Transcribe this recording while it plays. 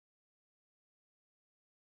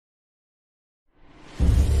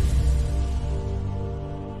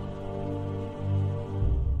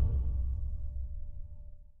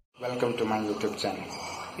welcome to my YouTube channel.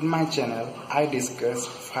 In my channel, I discuss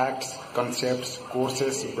facts, concepts,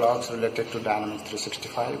 courses, blogs related to Dynamics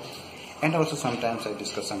 365, and also sometimes I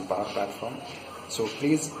discuss on Power Platform. So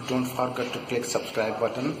please don't forget to click subscribe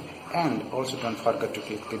button and also don't forget to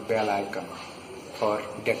click the bell icon for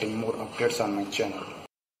getting more updates on my channel.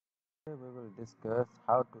 Today we will discuss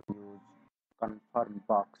how to use confirm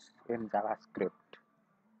box in JavaScript.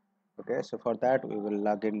 Okay, so for that we will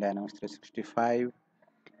log in Dynamics 365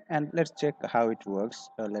 and let's check how it works.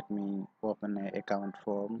 Let me open an account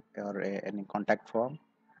form or any contact form.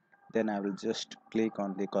 Then I will just click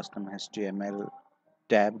on the custom HTML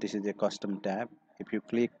tab. This is a custom tab. If you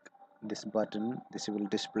click this button, this will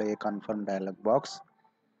display a confirm dialog box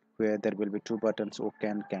where there will be two buttons, OK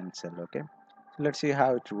and cancel. Okay, so let's see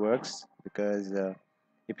how it works, because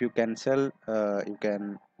if you cancel you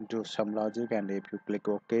can do some logic, and if you click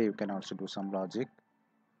OK you can also do some logic.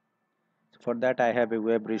 So for that I have a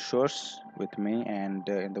web resource with me, and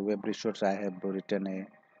in the web resource I have written a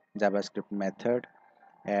JavaScript method,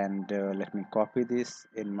 and let me copy this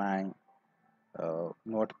in my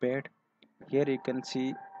notepad. Here you can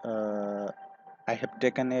see I have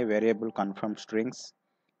taken a variable confirm strings,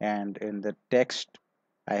 and in the text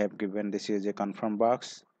I have given this is a confirm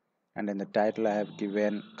box, and in the title I have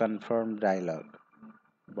given confirm dialog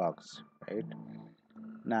box. Right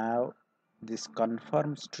now this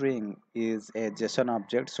confirm string is a JSON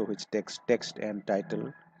object, so which takes text and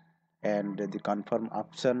title, and the confirm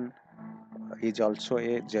option is also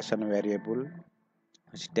a JSON variable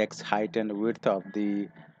which takes height and width of the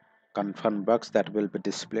confirm box that will be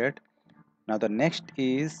displayed. Now the next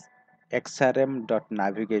is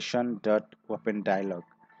xrm.navigation.openDialog.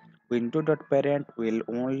 Window.parent will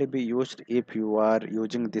only be used if you are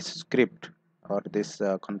using this script or this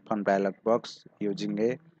confirm dialog box using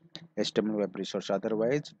a HTML web resource.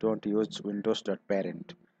 Otherwise don't use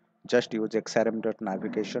windows.parent. Just use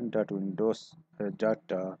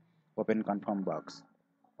xrm.navigation.windows.open confirm box.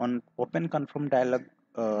 On open confirm dialog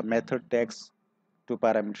method takes two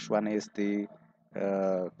parameters. One is the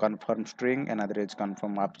confirm string, another is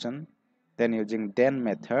confirm option. Then using then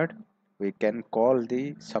method we can call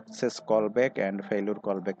the success callback and failure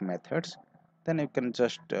callback methods. Then you can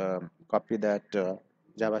just copy that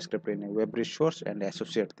JavaScript in a web resource and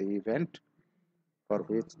associate the event for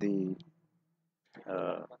which the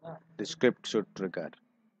script should trigger.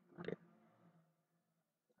 Okay.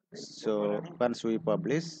 So once we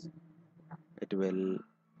publish, it will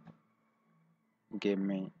give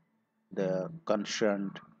me the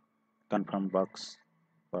concerned confirm box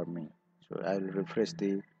for me. So I will refresh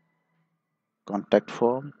the contact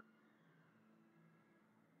form,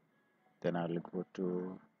 then I will go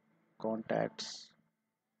to contacts.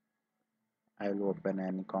 I will open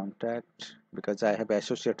any contact because I have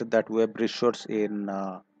associated that web resource in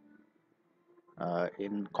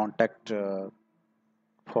contact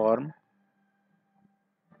form,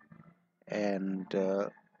 and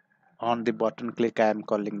on the button click I am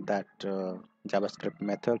calling that JavaScript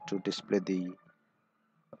method to display the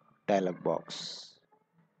dialog box.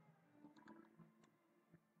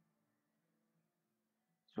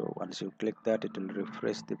 So once you click that, it will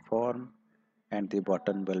refresh the form and the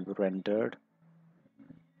button will be rendered,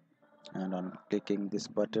 and on clicking this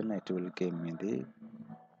button it will give me the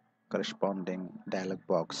corresponding dialog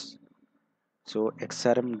box. So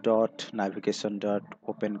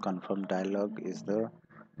xrm.navigation.openConfirmDialog is the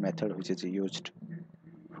method which is used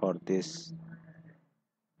for this.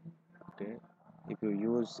 Okay, if you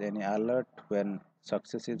use any alert when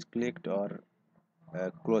success is clicked or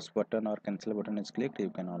close button or cancel button is clicked, you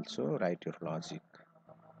can also write your logic.